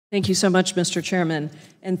Thank you so much, Mr. Chairman,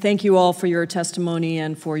 and thank you all for your testimony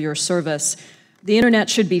and for your service. The Internet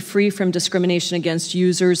should be free from discrimination against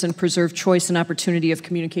users and preserve choice and opportunity of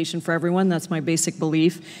communication for everyone. That's my basic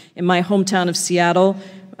belief. In my hometown of Seattle,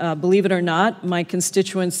 believe it or not, my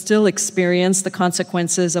constituents still experience the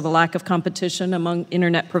consequences of a lack of competition among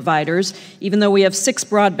Internet providers. Even though we have 6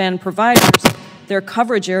 broadband providers, their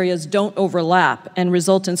coverage areas don't overlap and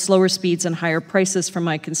result in slower speeds and higher prices for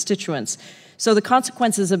my constituents. So the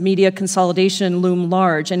consequences of media consolidation loom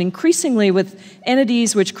large, and increasingly with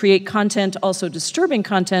entities which create content, also disturbing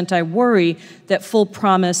content, I worry that full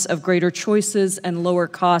promise of greater choices and lower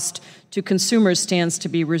cost to consumers stands to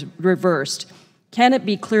be reversed. Can it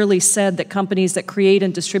be clearly said that companies that create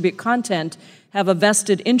and distribute content have a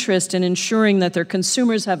vested interest in ensuring that their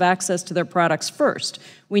consumers have access to their products first?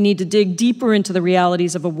 We need to dig deeper into the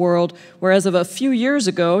realities of a world where, as of a few years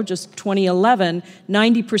ago, just 2011,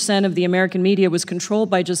 90% of the American media was controlled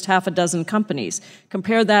by just half a dozen companies.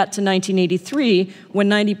 Compare that to 1983, when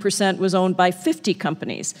 90% was owned by 50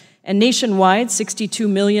 companies. And nationwide, 62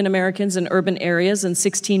 million Americans in urban areas and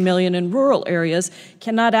 16 million in rural areas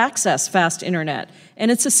cannot access fast internet.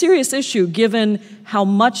 And it's a serious issue given how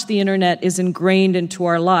much the internet is ingrained into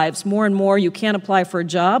our lives. More and more, you can't apply for a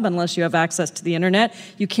job unless you have access to the internet.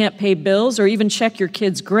 You can't pay bills or even check your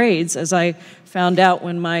kids' grades, as I found out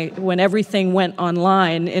when everything went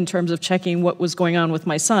online in terms of checking what was going on with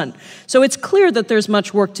my son. So it's clear that there's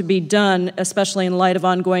much work to be done, especially in light of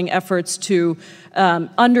ongoing efforts to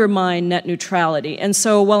undermine net neutrality. And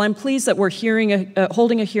so while I'm pleased that we're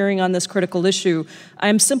holding a hearing on this critical issue,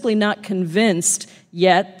 I'm simply not convinced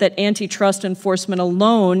yet that antitrust enforcement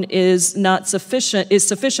alone is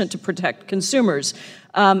sufficient to protect consumers.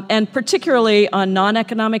 And particularly on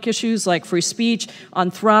non-economic issues like free speech,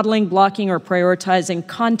 on throttling, blocking, or prioritizing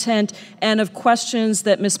content, and of questions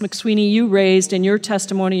that Ms. McSweeney, you raised in your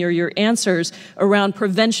testimony or your answers around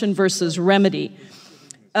prevention versus remedy.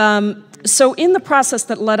 So in the process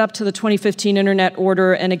that led up to the 2015 Internet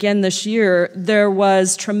Order, and again this year, there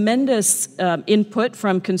was tremendous input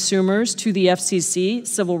from consumers to the FCC,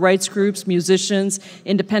 civil rights groups, musicians,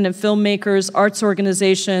 independent filmmakers, arts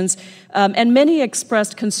organizations, and many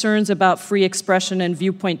expressed concerns about free expression and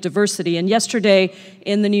viewpoint diversity. And yesterday,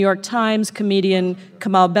 in the New York Times, comedian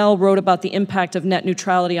Kamal Bell wrote about the impact of net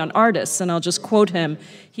neutrality on artists, and I'll just quote him.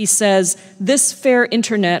 He says, "This fair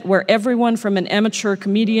internet where everyone from an amateur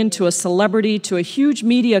comedian to a celebrity to a huge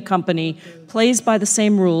media company plays by the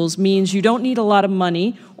same rules means you don't need a lot of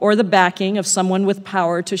money or the backing of someone with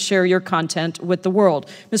power to share your content with the world."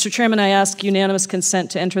 Mr. Chairman, I ask unanimous consent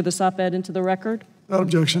to enter this op-ed into the record. Without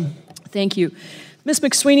objection. Thank you. Ms.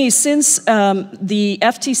 McSweeney, since the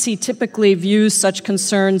FTC typically views such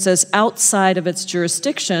concerns as outside of its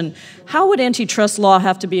jurisdiction, how would antitrust law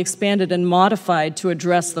have to be expanded and modified to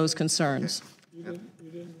address those concerns?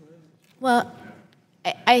 Well,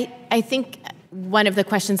 I think one of the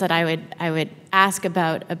questions that I would ask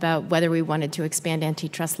about whether we wanted to expand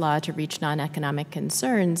antitrust law to reach non-economic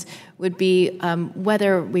concerns would be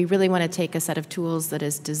whether we really want to take a set of tools that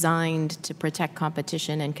is designed to protect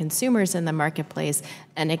competition and consumers in the marketplace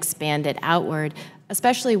and expand it outward,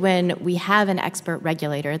 especially when we have an expert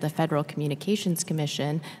regulator, the Federal Communications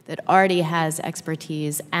Commission, that already has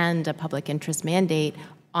expertise and a public interest mandate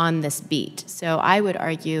on this beat. So I would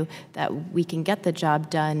argue that we can get the job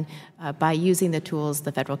done by using the tools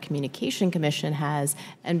the Federal Communication Commission has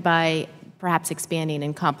and by perhaps expanding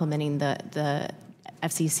and complementing the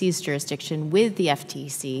FCC's jurisdiction with the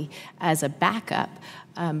FTC as a backup,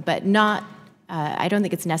 but not I don't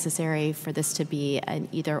think it's necessary for this to be an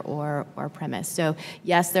either-or premise. So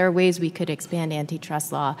yes, there are ways we could expand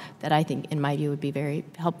antitrust law that I think, in my view, would be very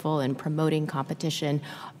helpful in promoting competition,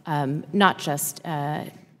 not just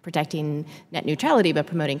protecting net neutrality, but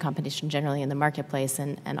promoting competition generally in the marketplace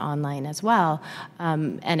and online as well.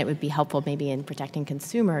 And it would be helpful maybe in protecting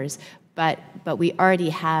consumers. But we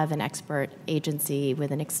already have an expert agency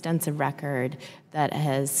with an extensive record that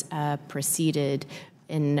has proceeded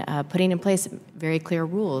in putting in place very clear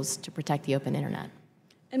rules to protect the open internet.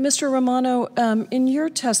 And Mr. Romano, in your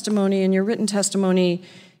testimony, in your written testimony,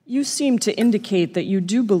 you seem to indicate that you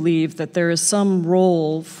do believe that there is some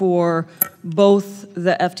role for both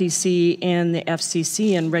the FTC and the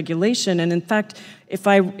FCC in regulation. And in fact, if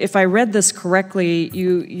I read this correctly,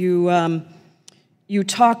 you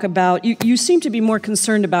talk about, you seem to be more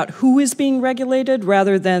concerned about who is being regulated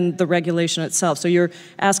rather than the regulation itself. So you're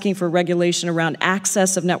asking for regulation around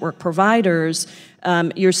access of network providers.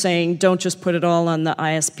 You're saying don't just put it all on the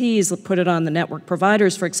ISPs, put it on the network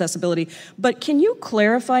providers for accessibility. But can you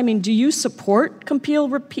clarify, I mean, do you support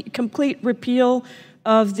complete repeal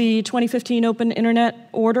of the 2015 Open Internet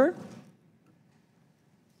Order?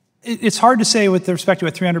 It's hard to say with respect to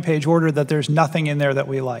a 300-page order that there's nothing in there that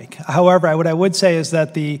we like. However, what I would say is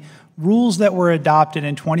that the rules that were adopted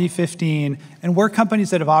in 2015, and we're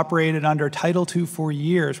companies that have operated under Title II for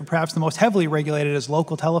years, were perhaps the most heavily regulated as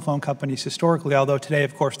local telephone companies historically, although today,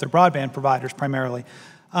 of course, they're broadband providers primarily.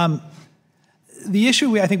 The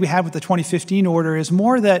issue I think we had with the 2015 order is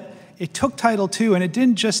more that it took Title II, and it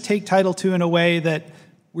didn't just take Title II in a way that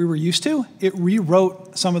we were used to. It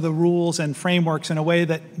rewrote some of the rules and frameworks in a way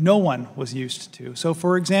that no one was used to. So,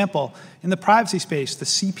 for example, in the privacy space, the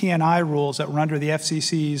CP&I rules that were under the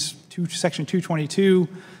FCC's Section 222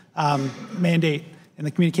 mandate in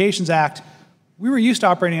the Communications Act, we were used to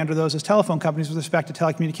operating under those as telephone companies with respect to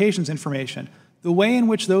telecommunications information. The way in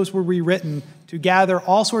which those were rewritten to gather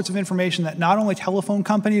all sorts of information that not only telephone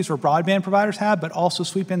companies or broadband providers have, but also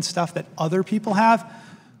sweep in stuff that other people have,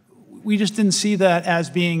 we just didn't see that as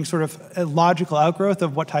being sort of a logical outgrowth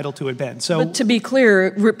of what Title II had been. So, but to be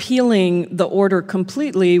clear, repealing the order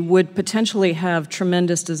completely would potentially have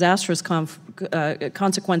tremendous disastrous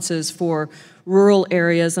consequences for rural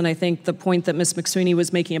areas, and I think the point that Ms. McSweeney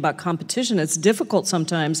was making about competition, it's difficult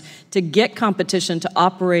sometimes to get competition to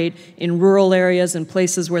operate in rural areas and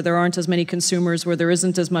places where there aren't as many consumers, where there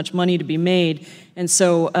isn't as much money to be made. And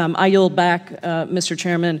so I yield back, Mr.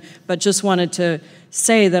 Chairman, but just wanted to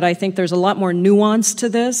say that I think there's a lot more nuance to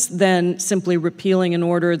this than simply repealing an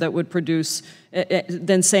order that would produce,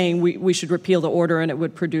 than saying we should repeal the order and it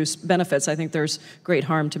would produce benefits. I think there's great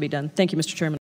harm to be done. Thank you, Mr. Chairman.